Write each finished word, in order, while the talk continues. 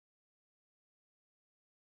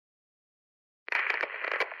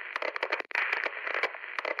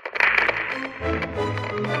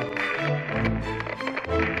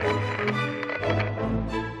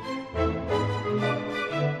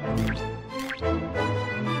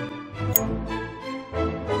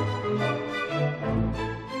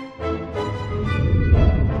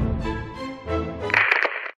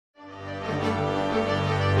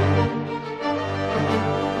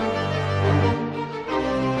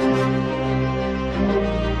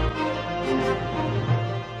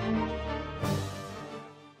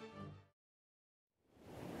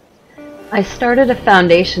I started a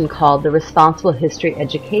foundation called the Responsible History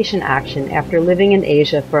Education Action after living in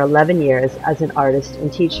Asia for 11 years as an artist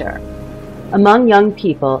and teacher. Among young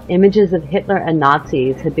people, images of Hitler and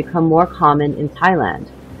Nazis had become more common in Thailand.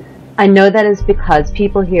 I know that is because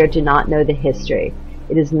people here do not know the history.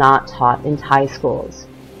 It is not taught in Thai schools.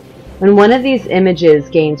 When one of these images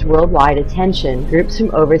gains worldwide attention, groups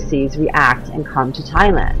from overseas react and come to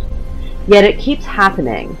Thailand. Yet it keeps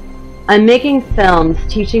happening. I'm making films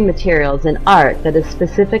teaching materials and art that is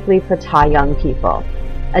specifically for Thai young people,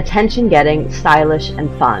 attention-getting, stylish, and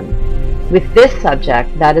fun. With this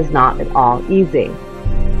subject, that is not at all easy.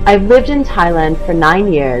 I've lived in Thailand for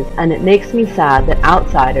 9 years, and it makes me sad that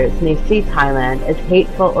outsiders may see Thailand as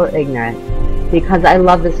hateful or ignorant, because I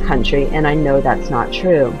love this country and I know that's not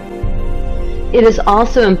true. It is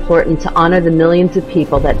also important to honor the millions of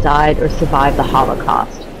people that died or survived the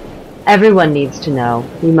Holocaust. Everyone needs to know.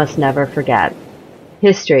 We must never forget.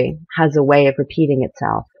 History has a way of repeating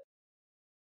itself.